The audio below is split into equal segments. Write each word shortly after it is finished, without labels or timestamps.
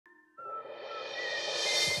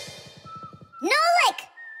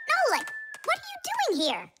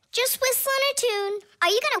here? Just whistling a tune. Are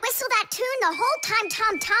you gonna whistle that tune the whole time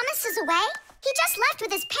Tom Thomas is away? He just left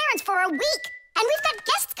with his parents for a week, and we've got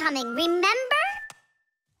guests coming, remember?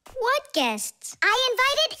 What guests? I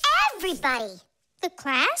invited everybody. The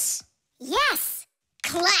class? Yes,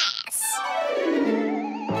 class.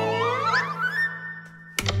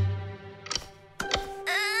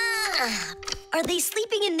 Are they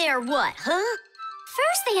sleeping in there what, huh?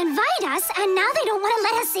 First they invite us, and now they don't want to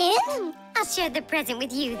let us in? I'll share the present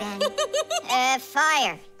with you then.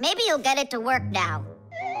 Fire. Maybe you'll get it to work now.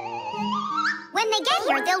 When they get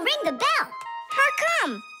here, they'll ring the bell. How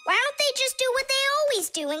come? Why don't they just do what they always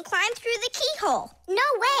do and climb through the keyhole? No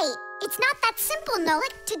way. It's not that simple,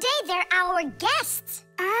 Nolik. Today they're our guests.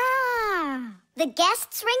 Ah. The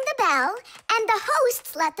guests ring the bell, and the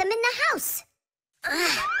hosts let them in the house.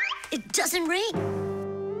 It doesn't ring.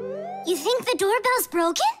 You think the doorbell's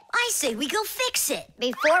broken? I say we go fix it.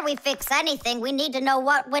 Before we fix anything, we need to know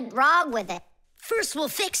what went wrong with it. First we'll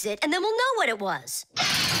fix it, and then we'll know what it was.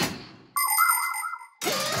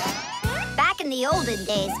 Back in the olden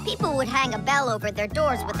days, people would hang a bell over their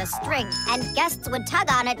doors with a string, and guests would tug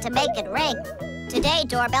on it to make it ring. Today,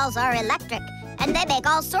 doorbells are electric, and they make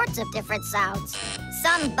all sorts of different sounds.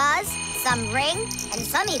 Some buzz, some ring, and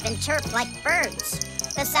some even chirp like birds.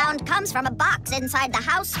 The sound comes from a box inside the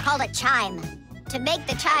house called a chime. To make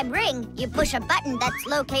the chime ring, you push a button that's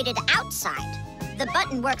located outside. The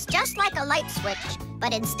button works just like a light switch,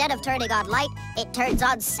 but instead of turning on light, it turns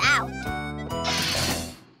on sound.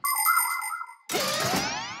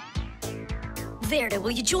 Verda,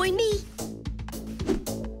 will you join me?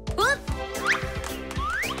 Whoop!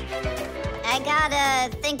 I gotta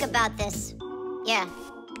think about this. Yeah.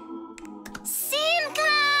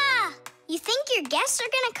 Simka! You think your guests are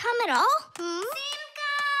gonna come at all?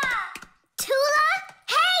 Simka! Toola?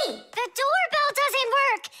 Hey! The doorbell doesn't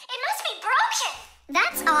work. It must be broken.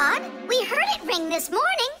 That's odd. We heard it ring this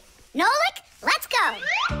morning. Nolik, let's go.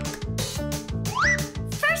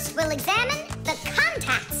 First, we'll examine the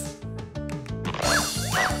contacts.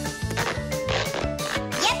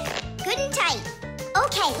 Yep, good and tight.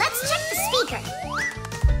 Okay, let's check the speaker.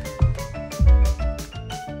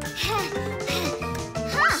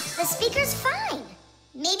 The speaker's fine.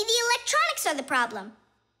 Maybe the electronics are the problem.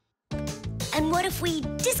 And what if we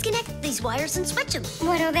disconnect these wires and switch them?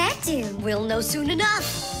 What'll that do? We'll know soon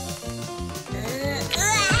enough.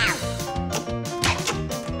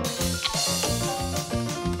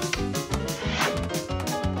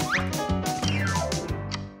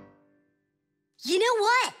 You know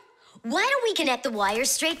what? Why don't we connect the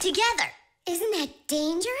wires straight together? Isn't that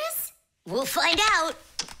dangerous? We'll find out.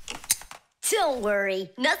 Don't worry,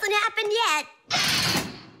 nothing happened yet.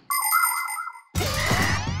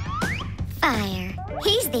 Fire.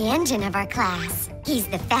 He's the engine of our class. He's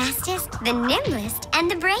the fastest, the nimblest, and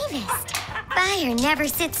the bravest. Fire never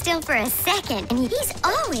sits still for a second, and he's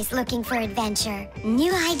always looking for adventure.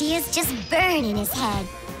 New ideas just burn in his head.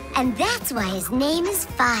 And that's why his name is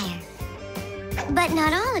Fire. But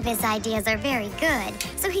not all of his ideas are very good,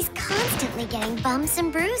 so he's constantly getting bumps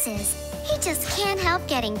and bruises. He just can't help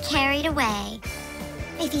getting carried away.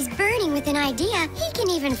 If he's burning with an idea, he can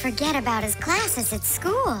even forget about his classes at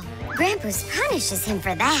school. Grampus punishes him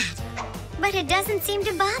for that. But it doesn't seem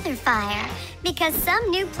to bother Fire, because some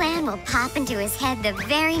new plan will pop into his head the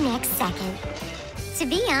very next second. To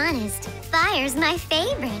be honest, Fire's my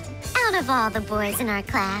favorite out of all the boys in our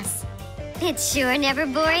class. It's sure never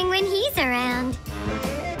boring when he's around.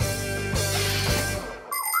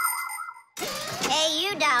 Hey,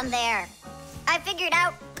 you down there. I figured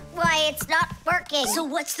out why it's not working. So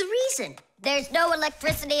what's the reason? There's no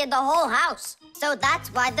electricity in the whole house. So that's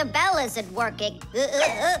why the bell isn't working.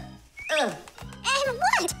 And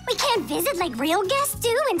what? We can't visit like real guests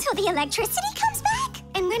do until the electricity comes back?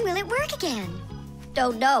 And when will it work again?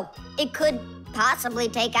 Don't know. It could possibly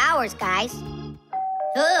take hours, guys.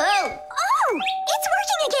 Oh, it's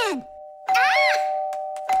working again. Ah!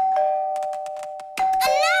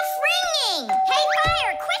 Enough ringing! Hey,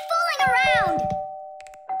 Fire, quit fooling around!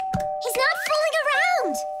 He's not fooling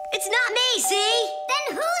around. It's not me, see?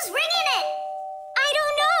 Then who's ringing it? I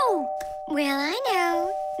don't know. Well, I know.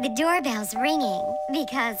 The doorbell's ringing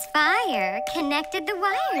because Fire connected the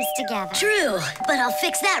wires together. True, but I'll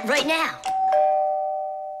fix that right now.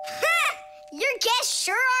 Ha! Your guests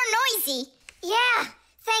sure are noisy. Yeah,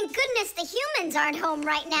 thank goodness the humans aren't home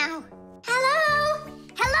right now. Hello?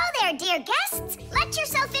 Hello there, dear guests. Let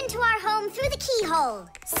yourself into our home through the keyhole.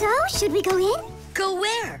 So, should we go in? Go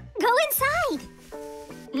where? Go inside.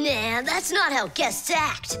 Nah, that's not how guests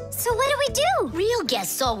act. So what do we do? Real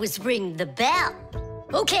guests always ring the bell.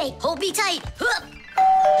 Okay, hold me tight. Hup.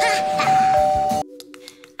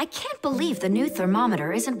 can't believe the new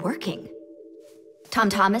thermometer isn't working. Tom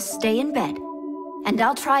Thomas, stay in bed. And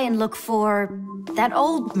I'll try and look for that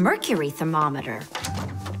old mercury thermometer.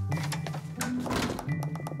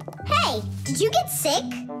 Hey, did you get sick?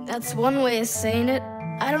 That's one way of saying it.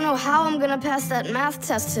 I don't know how I'm gonna pass that math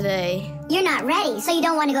test today. You're not ready, so you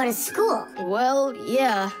don't want to go to school. Well,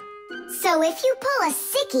 yeah. So if you pull a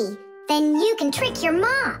sickie, then you can trick your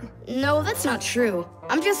mom. No, that's not true.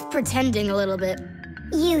 I'm just pretending a little bit.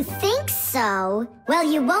 You think so? Well,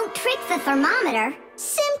 you won't trick the thermometer.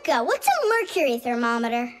 Simka, what's a mercury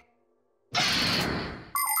thermometer?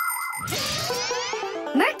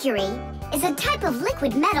 Mercury is a type of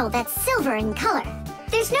liquid metal that's silver in color.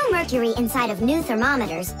 There's no mercury inside of new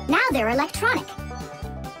thermometers. Now they're electronic.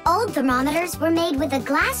 Old thermometers were made with a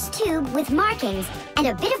glass tube with markings and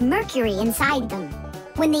a bit of mercury inside them.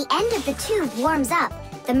 When the end of the tube warms up,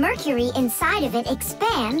 the mercury inside of it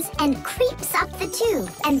expands and creeps up the tube.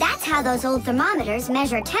 And that's how those old thermometers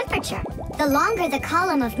measure temperature. The longer the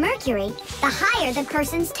column of mercury, the higher the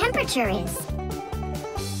person's temperature is.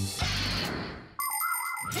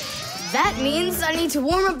 That means I need to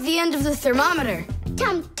warm up the end of the thermometer.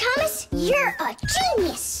 Thomas, you're a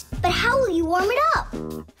genius! But how will you warm it up?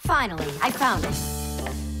 Finally, I found it.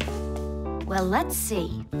 Well, let's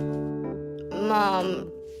see.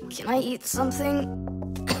 Mom, can I eat something?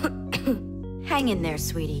 Hang in there,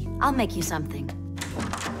 sweetie. I'll make you something.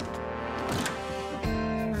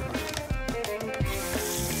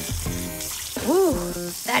 Ooh,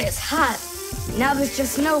 that is hot. Now there's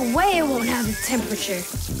just no way it won't have a temperature.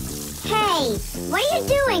 Hey, what are you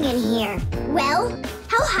doing in here? Well,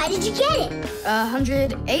 how high did you get it?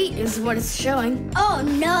 108 is what it's showing. Oh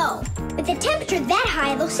no! With a temperature that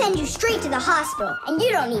high, they'll send you straight to the hospital, and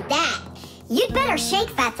you don't need that. You'd better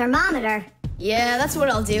shake that thermometer. Yeah, that's what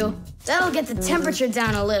I'll do. That'll get the temperature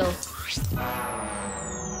down a little.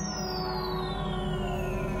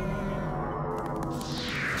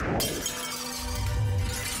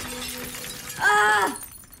 Ah!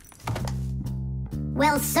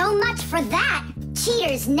 Well, so much for that.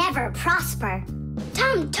 Cheaters never prosper.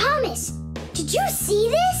 Thomas, did you see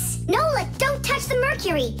this? Nolik, don't touch the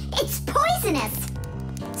mercury. It's poisonous.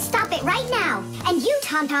 Stop it right now. And you,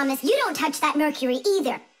 Thomas, you don't touch that mercury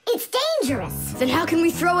either. It's dangerous. Then how can we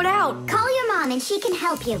throw it out? Call your mom and she can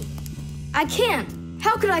help you. I can't.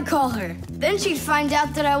 How could I call her? Then she'd find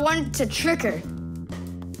out that I wanted to trick her.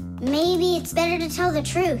 Maybe it's better to tell the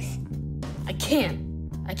truth. I can't.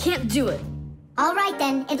 I can't do it. All right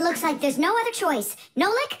then, it looks like there's no other choice.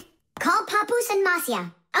 Nolik, call Papoose and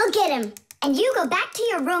Masya. I'll get him. And you go back to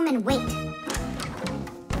your room and wait.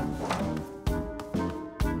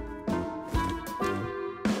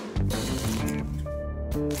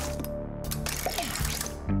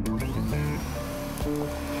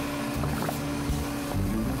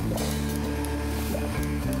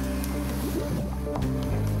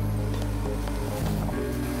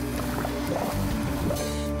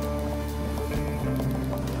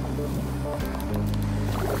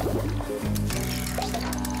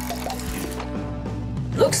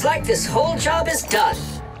 Looks like this whole job is done.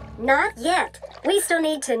 Not yet. We still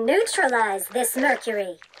need to neutralize this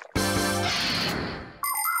mercury.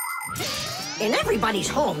 In everybody's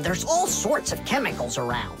home, there's all sorts of chemicals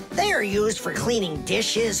around. They are used for cleaning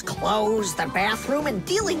dishes, clothes, the bathroom, and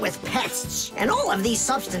dealing with pests. And all of these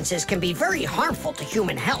substances can be very harmful to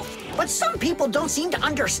human health. But some people don't seem to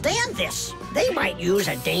understand this. They might use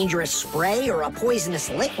a dangerous spray or a poisonous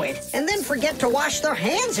liquid and then forget to wash their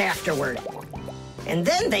hands afterward. And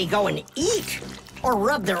then they go and eat or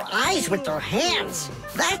rub their eyes with their hands.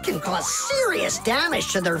 That can cause serious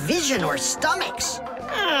damage to their vision or stomachs.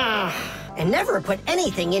 And never put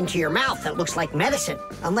anything into your mouth that looks like medicine,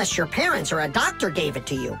 unless your parents or a doctor gave it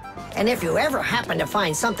to you. And if you ever happen to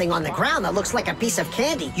find something on the ground that looks like a piece of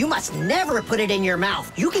candy, you must never put it in your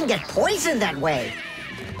mouth. You can get poisoned that way.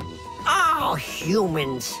 Oh,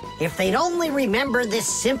 humans. If they'd only remember this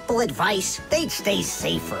simple advice, they'd stay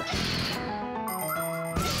safer.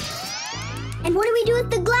 And what do we do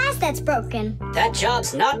with the glass that's broken? That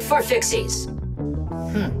job's not for Fixies.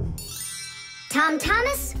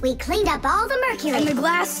 Thomas, we cleaned up all the mercury. And the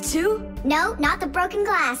glass, too? No, not the broken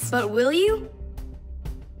glass. But will you?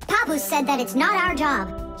 Papoose said that it's not our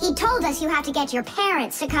job. He told us you have to get your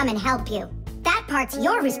parents to come and help you. That part's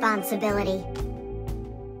your responsibility.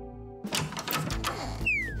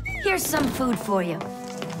 Here's some food for you.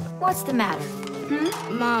 What's the matter?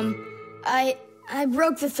 Mom, I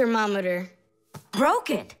broke the thermometer. Broke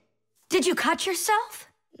it? Did you cut yourself?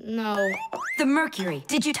 No, The mercury,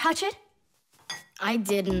 did you touch it? I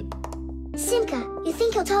didn't. Simka, you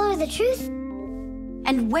think he'll tell her the truth?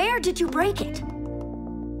 And where did you break it?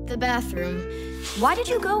 the bathroom. Why did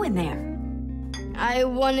you go in there? I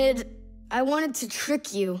wanted to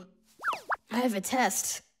trick you. I have a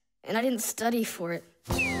test, and I didn't study for it.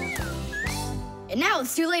 And now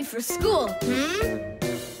it's too late for school,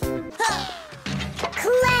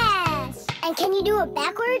 Class! And can you do it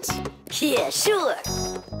backwards? Yeah, sure.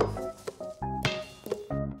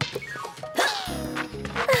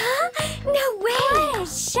 No way! What a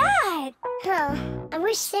shot! Huh. I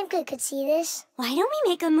wish Simka could see this. Why don't we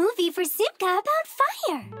make a movie for Simka about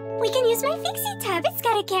fire? We can use my Fixie tub. It's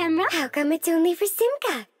got a camera. How come it's only for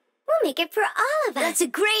Simka? We'll make it for all of us. That's a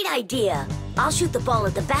great idea. I'll shoot the ball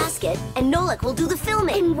at the basket, and Nolik will do the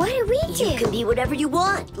filming. And what do we do? You can be whatever you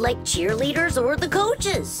want, like cheerleaders or the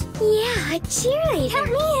coaches. Yeah, a cheerleader.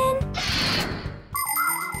 Count me in.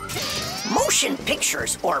 Motion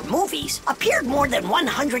pictures, or movies, appeared more than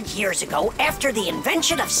 100 years ago after the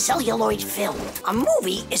invention of celluloid film. A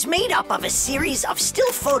movie is made up of a series of still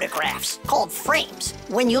photographs called frames.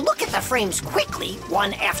 When you look at the frames quickly,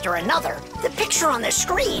 one after another, the picture on the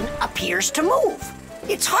screen appears to move.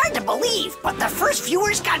 It's hard to believe, but the first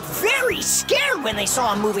viewers got very scared when they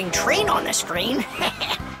saw a moving train on the screen.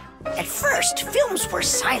 At first, films were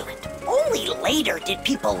silent. Only later did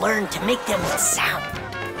people learn to make them with sound.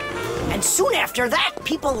 And soon after that,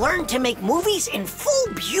 people learned to make movies in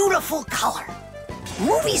full, beautiful color.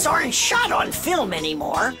 Movies aren't shot on film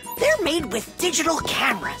anymore. They're made with digital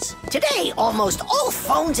cameras. Today, almost all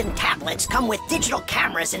phones and tablets come with digital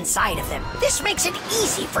cameras inside of them. This makes it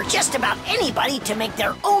easy for just about anybody to make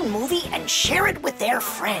their own movie and share it with their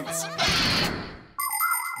friends.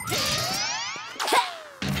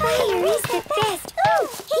 Fire is the best. Ooh,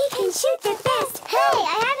 he can shoot the best. Hey,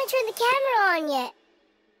 I haven't turned the camera on yet.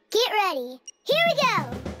 Get ready. Here we go.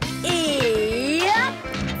 Yep.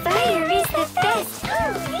 Fire is the best.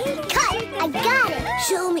 Ooh, Cut! I got it.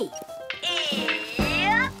 Show me.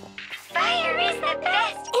 Yep. Fire is the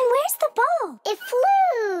best. And where's the ball? It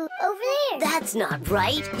flew over there. That's not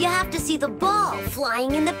right. You have to see the ball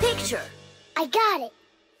flying in the picture. I got it.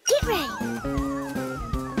 Get ready.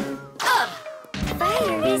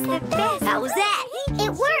 Fire is the best. How was that? It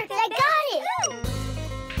worked. I got it.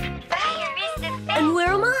 Fire is the best. And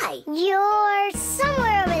where am I? You're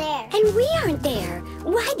somewhere over there. And we aren't there.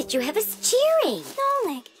 Why did you have us cheering?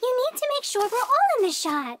 Nolik, you need to make sure we're all in the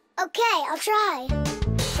shot. Okay, I'll try.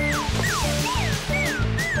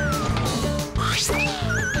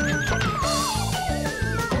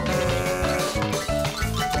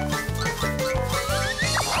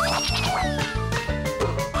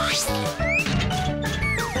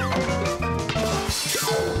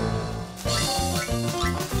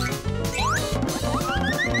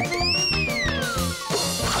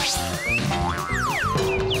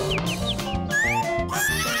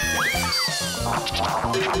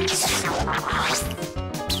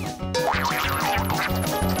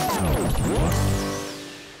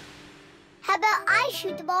 How about I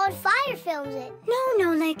shoot the ball and Fire films it? No,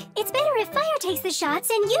 Nolik. It's better if Fire takes the shots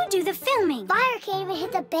and you do the filming. Fire can't even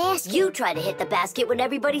hit the basket. You try to hit the basket when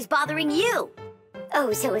everybody's bothering you.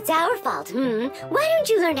 Oh, so it's our fault, Why don't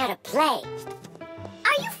you learn how to play?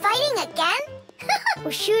 Are you fighting again?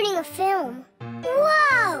 We're shooting a film.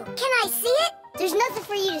 Whoa! Can I see it? There's nothing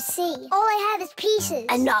for you to see. All I have is pieces.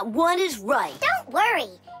 And not one is right. Don't worry.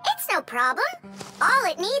 It's no problem. All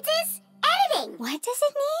it needs is editing. What does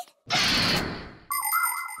it need?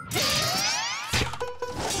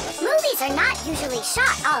 Movies are not usually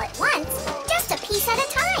shot all at once, just a piece at a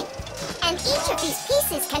time. And each of these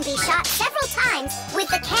pieces can be shot several times with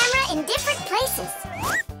the camera in different places.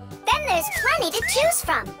 Then there's plenty to choose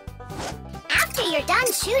from. After you're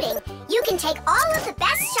done shooting, you can take all of the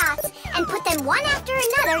best shots and put them one after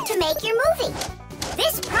another to make your movie.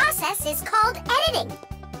 This process is called editing.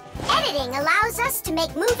 Editing allows us to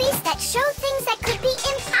make movies that show things that could be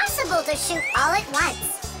impossible to shoot all at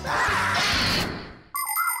once.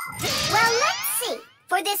 Well, let's see.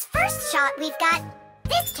 For this first shot, we've got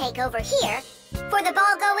this take over here. For the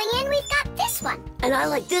ball going in, we've got this one. And I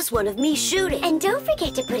like this one of me shooting. And don't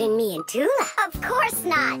forget to put in me and Toola. Of course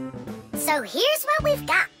not. So here's what we've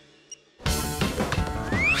got.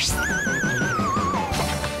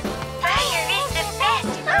 Fire is the best.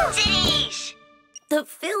 Sheesh. The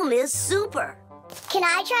film is super. Can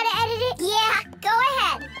I try to edit it? Yeah, go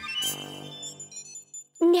ahead.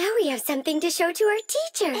 Now we have something to show to our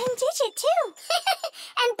teacher. And Digit, too.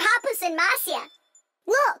 And Papus and Marcia.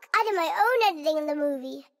 Look, I did my own editing in the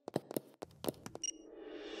movie.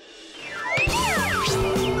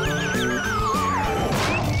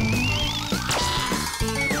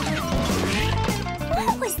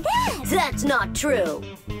 What was that? That's not true.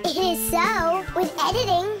 It is so. With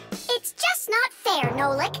editing, it It's just not fair,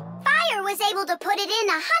 Nolik. Fire was able to put it in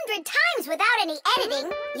 100 times without any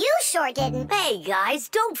editing. You sure didn't. Hey, guys,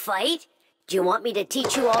 don't fight. Do you want me to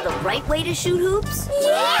teach you all the right way to shoot hoops?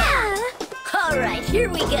 Yeah! All right, here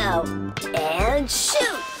we go. And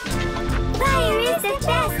shoot! Fire is the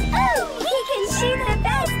best. Oh, he can shoot the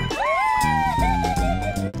best.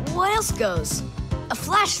 What else goes? A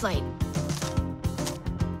flashlight.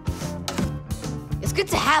 It's good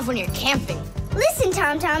to have when you're camping. Listen,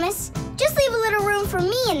 Tom Thomas. Just leave a little room for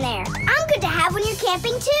me in there. I'm good to have when you're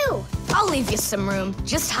camping, too. I'll leave you some room.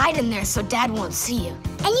 Just hide in there so Dad won't see you.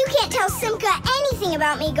 And you can't tell Simka anything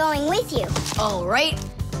about me going with you. All right.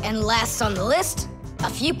 And last on the list, a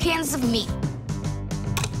few cans of meat.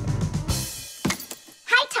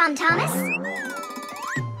 Hi, Tom Thomas.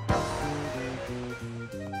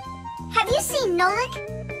 Have you seen Nolik?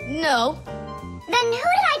 No. Then who did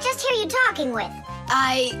I just hear you talking with?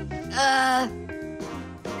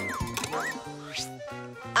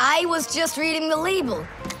 I was just reading the label.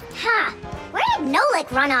 Huh. Where did Nolik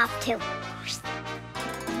run off to?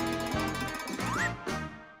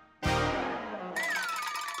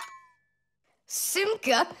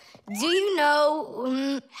 Simka, do you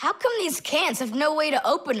know, how come these cans have no way to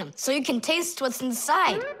open them so you can taste what's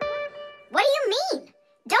inside? What do you mean?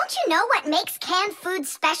 Don't you know what makes canned food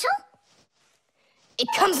special? It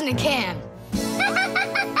comes in a can.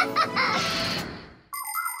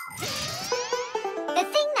 The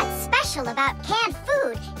thing that's special about canned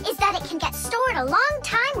food is that it can get stored a long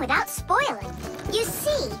time without spoiling. You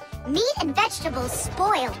see, meat and vegetables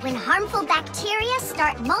spoil when harmful bacteria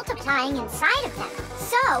start multiplying inside of them.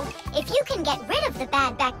 So, if you can get rid of the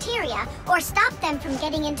bad bacteria or stop them from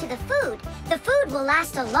getting into the food will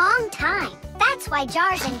last a long time. That's why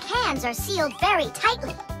jars and cans are sealed very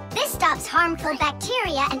tightly. This stops harmful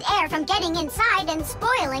bacteria and air from getting inside and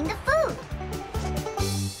spoiling the food.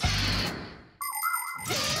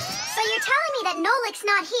 So you're telling me that Nolik's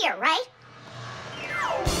not here, right?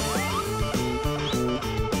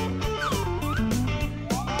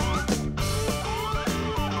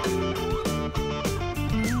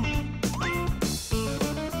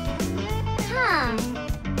 Huh.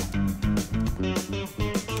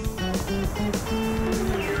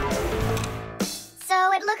 So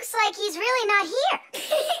it looks like he's really not here.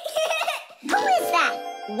 Who is that?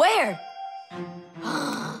 Where?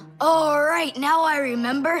 All right, now I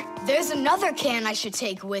remember. There's another can I should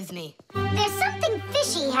take with me. There's something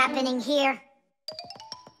fishy happening here.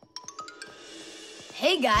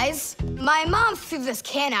 Hey, guys. My mom threw this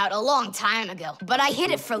can out a long time ago, but I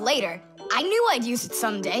hid it for later. I knew I'd use it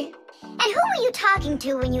someday. And who were you talking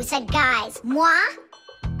to when you said guys? Moi?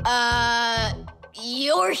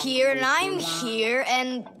 You're here and I'm here,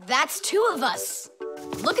 and that's two of us.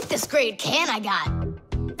 Look at this great can I got.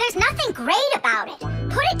 There's nothing great about it.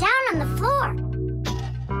 Put it down on the floor.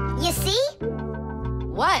 You see?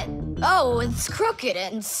 What? Oh, it's crooked,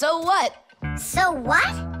 and so what? So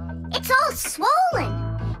what? It's all swollen.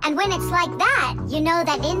 And when it's like that, you know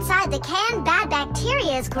that inside the can, bad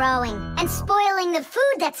bacteria is growing and spoiling the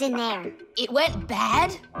food that's in there. It went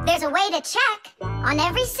bad? There's a way to check. On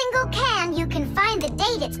every single can, you can find the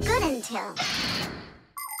date it's good until.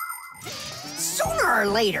 Sooner or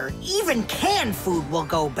later, even canned food will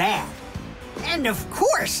go bad. And of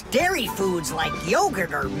course, dairy foods like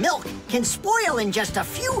yogurt or milk can spoil in just a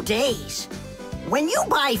few days. When you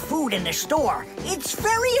buy food in the store, it's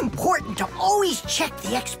very important to always check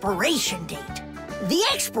the expiration date. The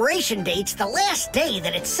expiration date's the last day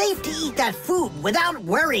that it's safe to eat that food without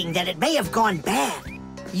worrying that it may have gone bad.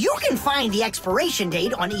 You can find the expiration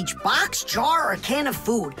date on each box, jar, or can of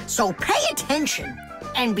food, so pay attention.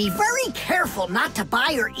 And be very careful not to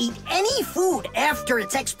buy or eat any food after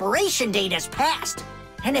its expiration date has passed.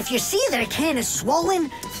 And if you see that a can is swollen,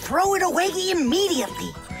 throw it away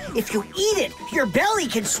immediately. If you eat it, your belly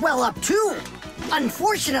can swell up too.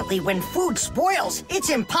 Unfortunately, when food spoils, it's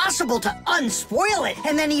impossible to unspoil it,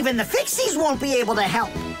 and then even the Fixies won't be able to help.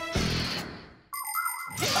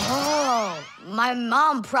 Oh, my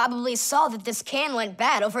mom probably saw that this can went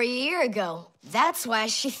bad over a year ago. That's why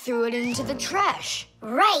she threw it into the trash.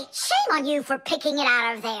 Right, shame on you for picking it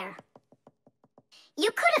out of there.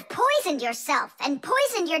 You could have poisoned yourself and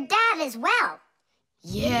poisoned your dad as well.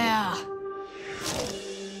 Yeah.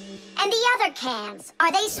 And the other cans,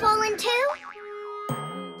 are they swollen too?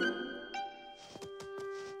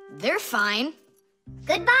 They're fine.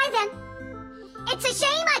 Goodbye then. It's a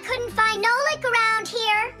shame I couldn't find Nolik around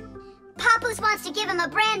here. Papoose wants to give him a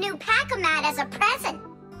brand new pack-a-mat as a present.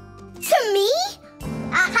 To me?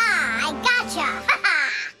 Aha, I gotcha.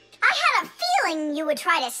 I had a feeling you would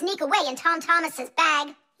try to sneak away in Tom Thomas's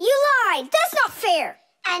bag. You lied. That's not fair.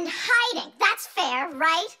 And hiding. That's fair,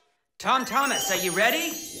 right? Tom Thomas, are you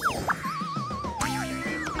ready?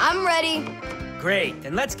 I'm ready. Great,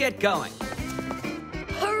 then let's get going.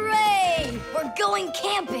 Hooray! We're going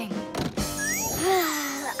camping.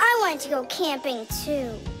 I wanted to go camping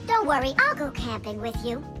too. Don't worry, I'll go camping with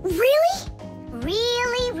you. Really?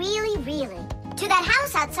 Really, really, really. To that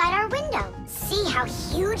house outside our window. See how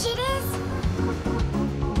huge it is?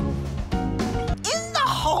 In the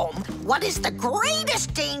home, what is the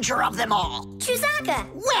greatest danger of them all? Chewbacca.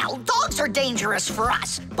 Well, dogs are dangerous for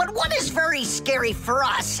us, but what is very scary for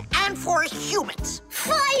us and for humans?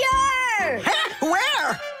 Fire! Huh?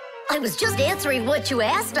 Where? I was just answering what you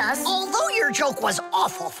asked us. Although your joke was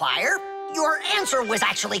awful, Fire, your answer was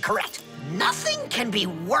actually correct. Nothing can be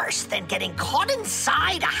worse than getting caught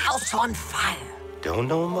inside a house on fire. Don't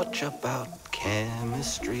know much about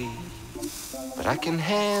chemistry, but I can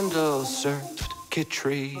handle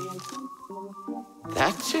circuitry.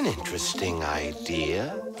 That's an interesting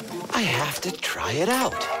idea. I have to try it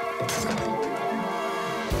out.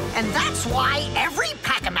 And that's why every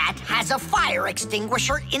Pack-A-Mat has a fire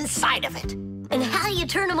extinguisher inside of it. And how do you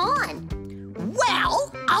turn them on?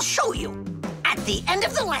 Well, I'll show you at the end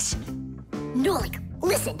of the lesson. Nolik,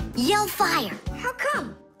 listen, yell fire. How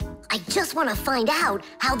come? I just want to find out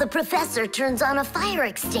how the professor turns on a fire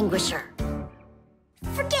extinguisher.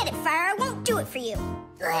 Forget it, Fire. I won't do it for you.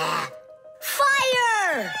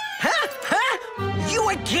 Fire! Huh? You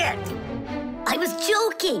again? I was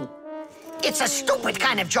joking. It's a stupid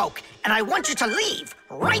kind of joke, and I want you to leave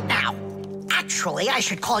right now. Actually, I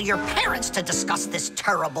should call your parents to discuss this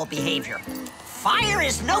terrible behavior. Fire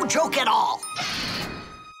is no joke at all.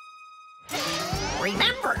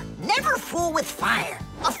 Remember, never fool with fire.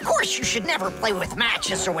 Of course, you should never play with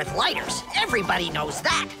matches or with lighters. Everybody knows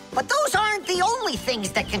that. But those aren't the only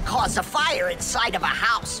things that can cause a fire inside of a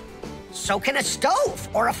house. So can a stove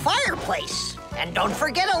or a fireplace. And don't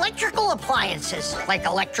forget electrical appliances like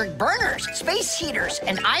electric burners, space heaters,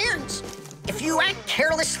 and irons. If you act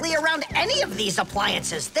carelessly around any of these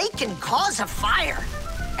appliances, they can cause a fire.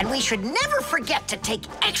 And we should never forget to take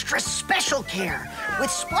extra special care with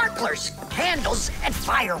sparklers, candles, and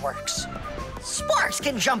fireworks. Sparks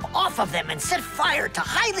can jump off of them and set fire to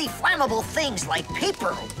highly flammable things like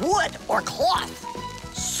paper, wood, or cloth.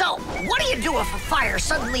 So, what do you do if a fire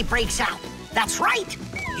suddenly breaks out? That's right.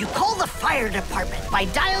 You call the fire department by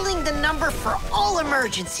dialing the number for all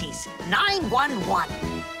emergencies,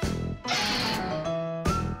 911.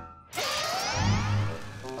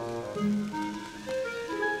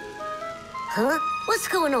 Huh? What's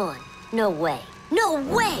going on? No way. No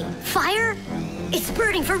way! Fire? It's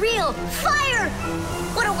burning for real! Fire!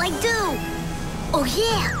 What do I do? Oh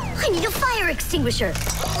yeah! I need a fire extinguisher!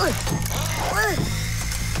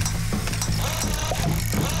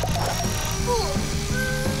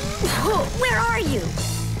 Where are you?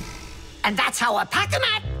 And that's how a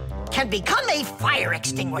Pack-A-Mat can become a fire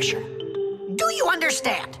extinguisher. Do you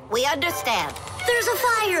understand? We understand. There's a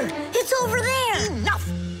fire! It's over there! Enough!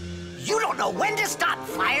 You don't know when to stop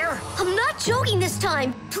fire? I'm not joking this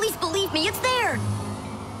time. Please believe me, it's there.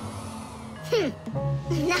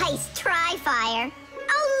 Nice try, Fire.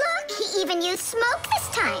 Oh, look, he even used smoke this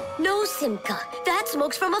time. No, Simka, that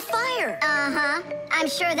smoke's from a fire. Uh-huh. I'm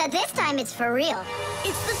sure that this time it's for real.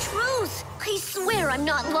 It's the truth. I swear I'm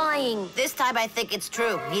not lying. This time I think it's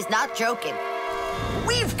true. He's not joking.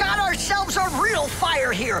 We've got ourselves a real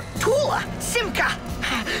fire here. Toola, Simka,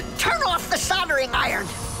 turn off the soldering iron.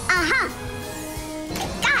 Uh-huh.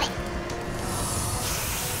 Got it.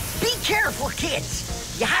 Be careful,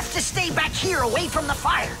 kids. You have to stay back here away from the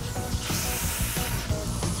fire.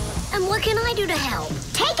 And what can I do to help?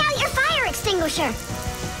 Take out your fire extinguisher.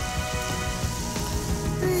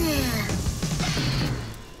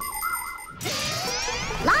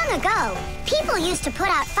 Long ago, people used to put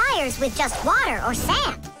out fires with just water or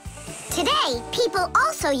sand. Today, people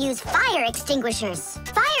also use fire extinguishers.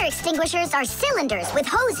 Fire extinguishers are cylinders with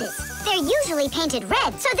hoses. They're usually painted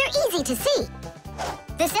red, so they're easy to see.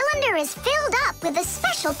 The cylinder is filled up with a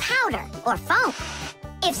special powder, or foam.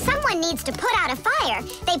 If someone needs to put out a fire,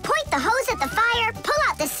 they point the hose at the fire, pull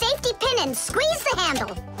out the safety pin, and squeeze the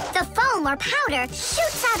handle. The foam or powder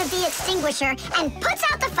shoots out of the extinguisher and puts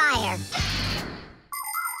out the fire.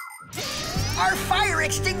 Our fire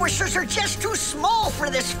extinguishers are just too small for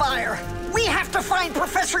this fire. We have to find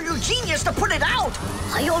Professor Eugenius to put it out.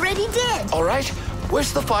 I already did. All right,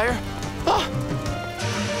 where's the fire? Ah.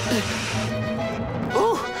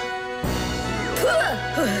 Ooh.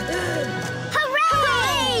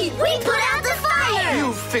 Hooray! We put out the fire!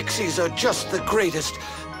 You Fixies are just the greatest.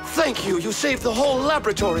 Thank you. You saved the whole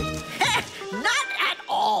laboratory. Not at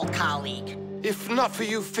all, colleague. If not for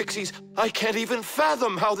you, Fixies, I can't even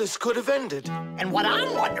fathom how this could have ended. And what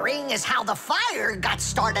I'm wondering is how the fire got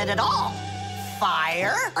started at all.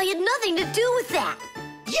 Fire? I had nothing to do with that.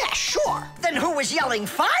 Yeah, sure. Then who was yelling,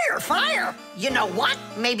 fire, fire? You know what?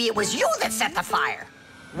 Maybe it was you that set the fire.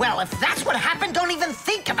 Well, if that's what happened, don't even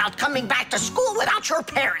think about coming back to school without your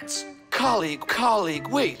parents. Colleague,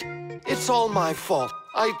 wait. It's all my fault.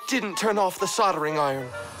 I didn't turn off the soldering iron.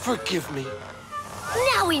 Forgive me.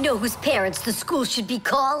 Now we know whose parents the school should be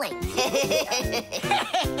calling.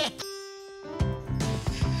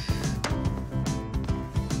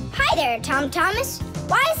 Hi there, Tom Thomas.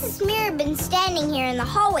 Why has this mirror been standing here in the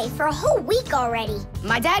hallway for a whole week already?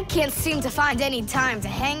 My dad can't seem to find any time to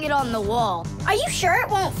hang it on the wall. Are you sure it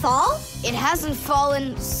won't fall? It hasn't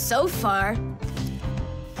fallen so far.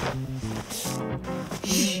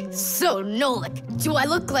 So, Nolik, do I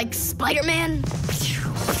look like Spider-Man?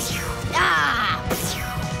 Ah!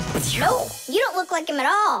 No, you don't look like him at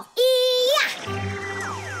all. Yeah!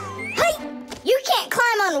 Hey! You can't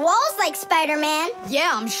climb on walls like Spider-Man.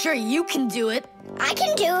 Yeah, I'm sure you can do it. I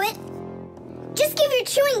can do it. Just give your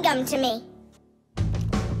chewing gum to me.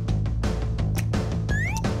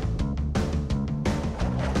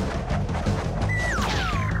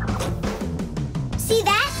 See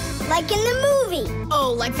that? Like in the movie.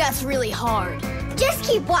 Oh, like that's really hard. Just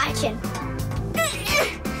keep watching.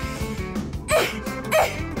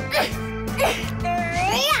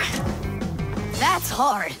 That's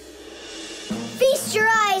hard. Feast your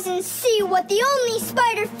eyes and see what the only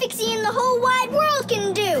spider Fixie in the whole wide world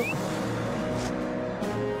can do.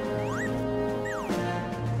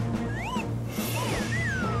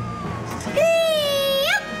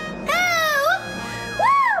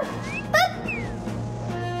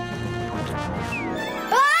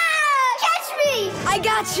 Catch me! I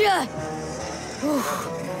gotcha!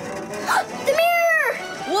 The mirror!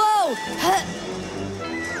 Whoa!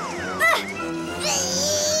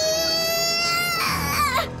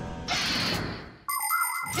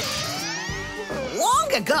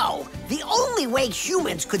 Long ago, the only way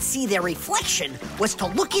humans could see their reflection was to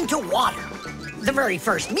look into water. The very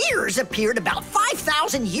first mirrors appeared about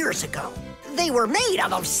 5,000 years ago. They were made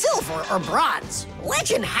out of silver or bronze.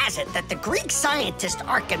 Legend has it that the Greek scientist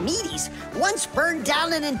Archimedes once burned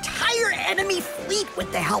down an entire enemy fleet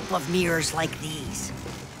with the help of mirrors like these.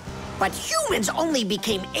 But humans only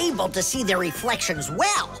became able to see their reflections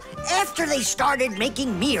well after they started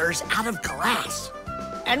making mirrors out of glass.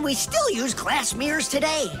 And we still use glass mirrors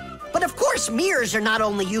today. But of course, mirrors are not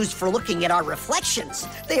only used for looking at our reflections,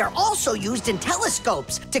 they are also used in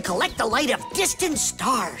telescopes to collect the light of distant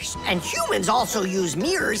stars. And humans also use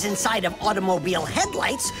mirrors inside of automobile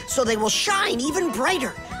headlights so they will shine even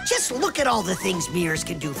brighter. Just look at all the things mirrors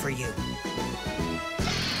can do for you.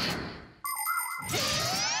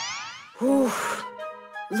 Whew.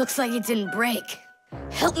 Looks like it didn't break.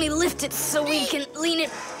 Help me lift it so we can lean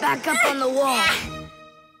it back up on the wall.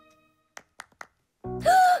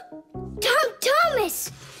 Tom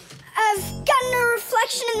Thomas! I've gotten a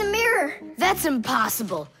reflection in the mirror. That's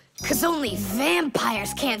impossible, because only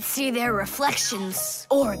vampires can't see their reflections.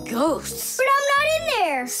 Or ghosts. But I'm not in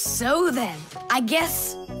there. So then, I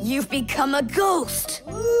guess you've become a ghost.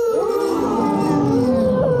 No,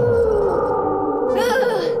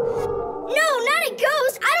 not a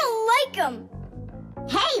ghost. I don't like them.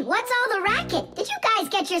 Hey, what's all the racket? Did you guys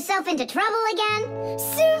get yourself into trouble again?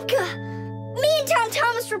 Simka! Me and Tom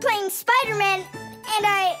Thomas were playing Spider-Man, and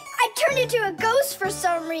I turned into a ghost for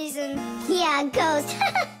some reason. Yeah, a ghost.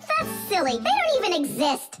 That's silly. They don't even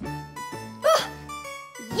exist. Oh,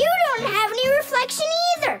 you don't have any reflection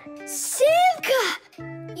either. Simka!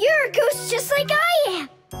 You're a ghost just like I am.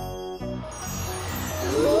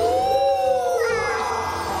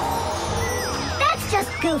 That's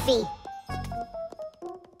just goofy.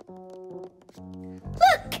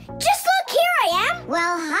 Look! Just look! Here I am!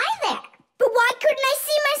 Well, hi there. But why couldn't I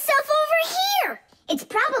see myself over here? It's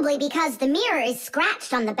probably because the mirror is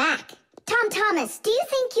scratched on the back. Tom Thomas, do you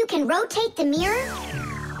think you can rotate the mirror?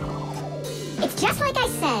 It's just like I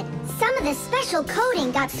said. Some of the special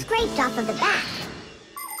coating got scraped off of the back.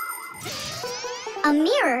 A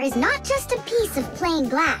mirror is not just a piece of plain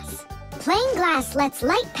glass. Plain glass lets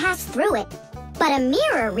light pass through it, but a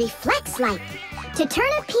mirror reflects light. To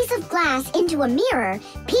turn a piece of glass into a mirror,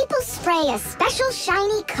 people spray a special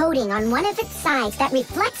shiny coating on one of its sides that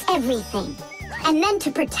reflects everything. And then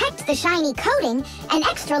to protect the shiny coating, an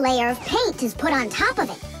extra layer of paint is put on top of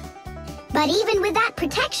it. But even with that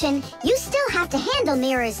protection, you still have to handle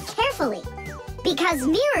mirrors carefully, because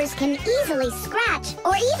mirrors can easily scratch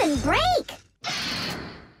or even break.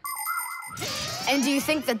 And do you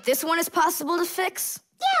think that this one is possible to fix?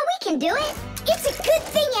 Yeah, we can do it. It's a good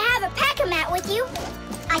thing you have a pack-a-mat with you.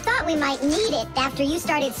 I thought we might need it after you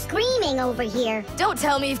started screaming over here. Don't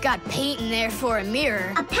tell me you've got paint in there for a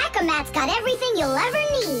mirror. A pack-a-mat's got everything you'll ever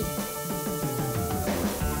need.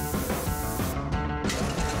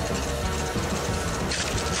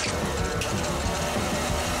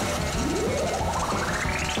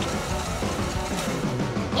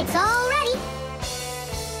 It's all ready.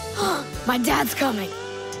 My dad's coming.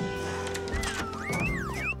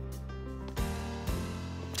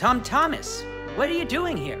 Tom Thomas, what are you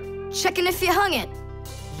doing here? Checking if you hung it.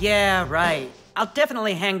 Yeah, right. I'll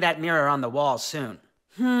definitely hang that mirror on the wall soon.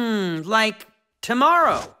 Like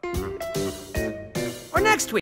tomorrow. Or next week.